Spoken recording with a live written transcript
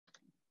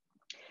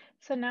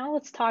So now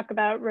let's talk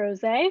about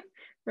rosé.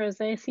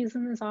 Rosé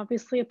season is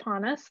obviously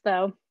upon us,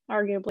 though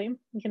arguably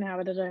you can have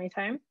it at any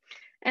time.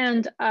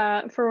 And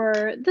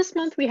for this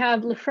month, we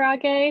have Le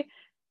Fraghe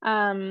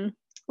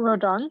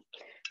Rodon.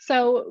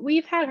 So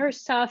we've had her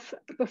stuff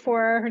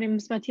before. Her name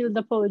is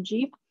Matilda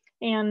Poggi,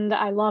 and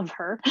I love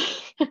her.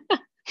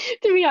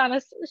 To be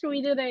honest, so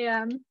we did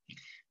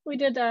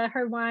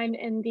her wine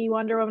in the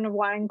Wonder Woman of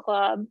Wine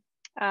Club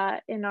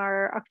in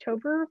our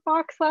October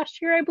box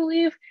last year, I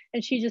believe.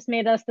 And she just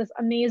made us this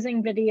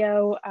amazing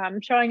video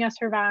showing us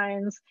her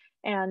vines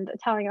and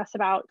telling us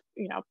about,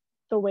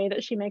 the way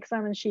that she makes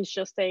them. And she's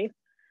just a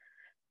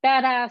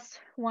badass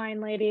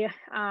wine lady.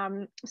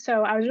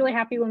 So I was really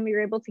happy when we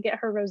were able to get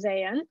her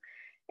rosé in.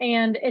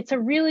 And it's a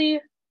really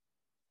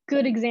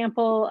good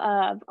example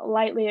of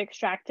lightly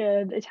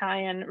extracted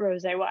Italian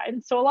rosé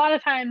wine. So a lot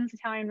of times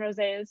Italian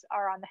rosés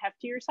are on the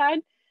heftier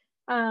side.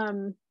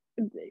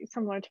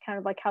 Similar to kind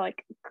of like how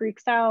like Greek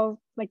style,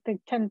 like they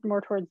tend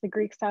more towards the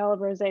Greek style of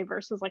rosé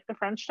versus like the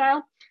French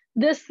style.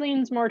 This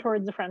leans more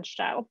towards the French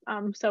style.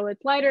 So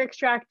it's lighter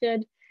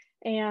extracted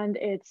and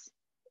it's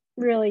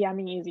really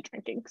yummy, easy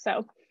drinking.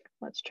 So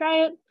let's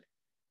try it.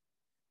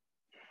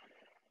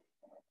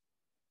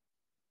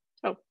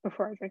 Oh,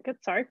 before I drink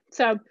it, sorry.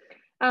 So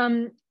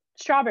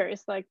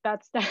strawberries, like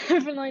that's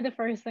definitely the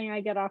first thing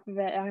I get off of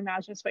it. I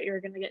imagine it's what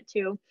you're gonna get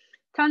too.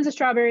 Tons of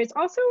strawberries,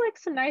 also like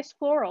some nice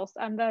florals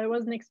that I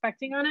wasn't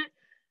expecting on it.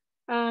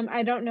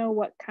 I don't know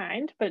what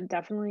kind, but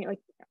definitely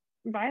like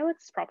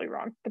violets is probably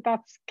wrong, but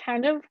that's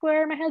kind of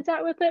where my head's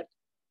at with it.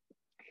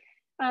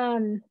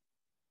 And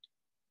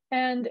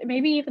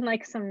maybe even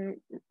like some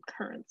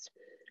currants.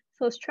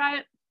 So let's try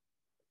it.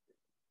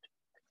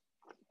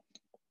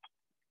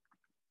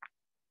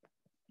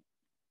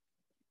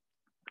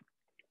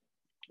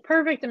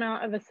 Perfect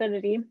amount of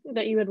acidity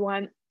that you would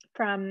want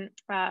from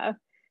a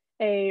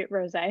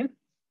rosé.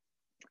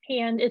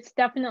 And it's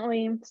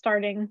definitely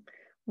starting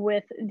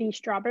with the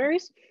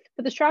strawberries.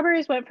 But the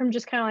strawberries went from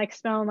just kind of like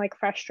smelling like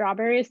fresh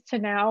strawberries to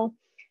now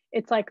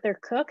it's like they're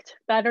cooked,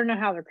 but I don't know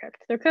how they're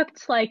cooked. They're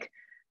cooked like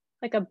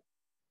a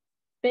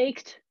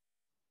baked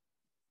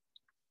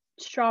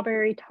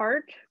strawberry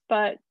tart,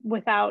 but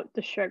without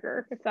the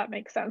sugar, if that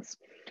makes sense.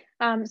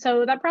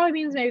 So that probably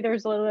means maybe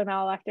there's a little bit of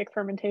malolactic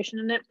fermentation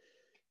in it.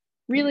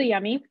 Really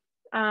yummy.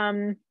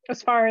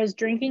 As far as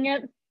drinking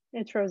it,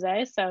 it's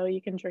rosé, so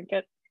you can drink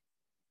it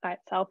by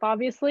itself,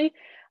 obviously.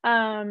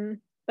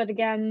 But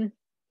again,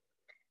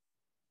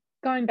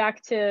 going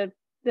back to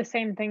the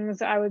same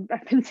things I've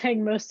been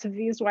saying most of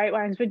these white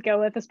wines would go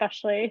with,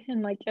 especially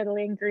in like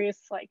Italy and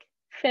Greece, like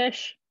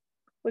fish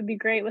would be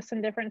great with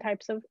some different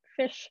types of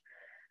fish.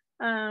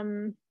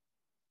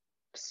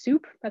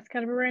 Soup, that's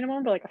kind of a random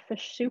one, but like a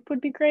fish soup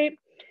would be great.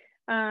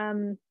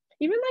 Even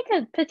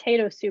like a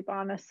potato soup,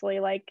 honestly,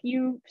 like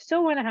I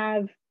still want to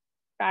have,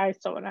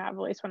 at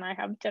least when I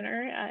have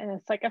dinner and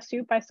it's like a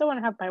soup, I still want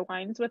to have my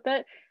wines with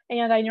it.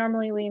 And I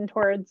normally lean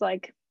towards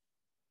like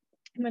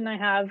when I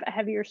have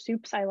heavier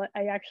soups, I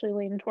actually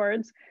lean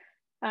towards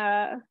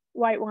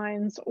white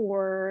wines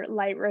or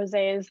light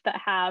rosés that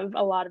have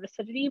a lot of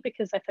acidity,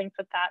 because I think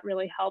that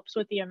really helps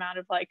with the amount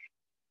of like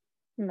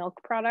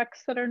milk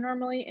products that are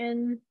normally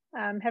in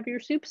heavier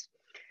soups.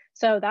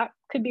 So that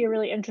could be a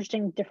really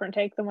interesting different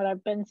take than what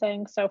I've been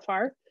saying so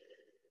far.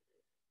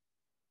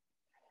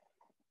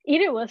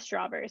 Eat it with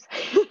strawberries.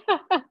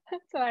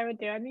 That's what I would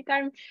do.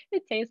 Anytime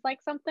it tastes like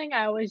something,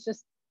 I always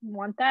just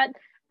want that.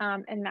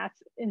 And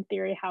that's in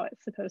theory how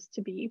it's supposed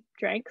to be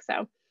drank.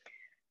 So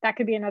that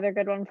could be another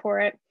good one for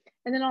it.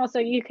 And then also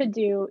you could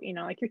do,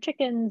 like your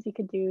chickens, you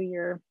could do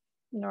your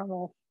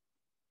normal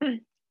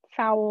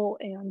fowl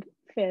and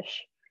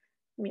fish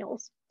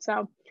meals.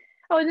 So,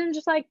 oh, and then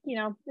just like,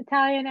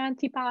 Italian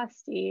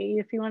antipasti,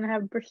 if you want to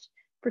have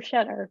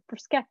bruschetta or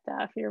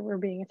bruschetta, if we're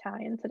being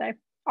Italian today,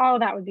 all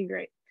of that would be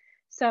great.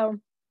 So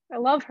I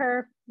love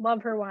her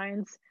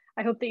wines.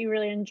 I hope that you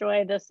really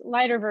enjoy this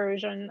lighter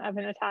version of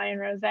an Italian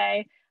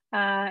rosé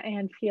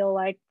and feel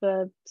like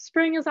the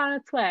spring is on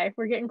its way.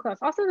 We're getting close.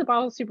 Also, the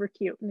bottle's super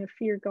cute. And if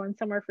you're going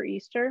somewhere for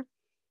Easter,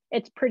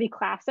 it's pretty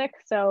classic.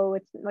 So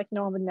it's like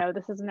no one would know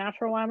this is a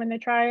natural wine when they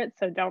try it.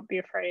 So don't be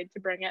afraid to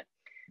bring it.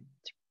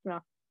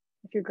 Well,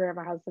 if your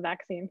grandma has the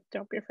vaccine,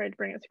 don't be afraid to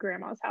bring it to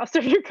grandma's house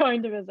if you're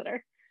going to visit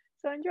her.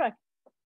 So enjoy.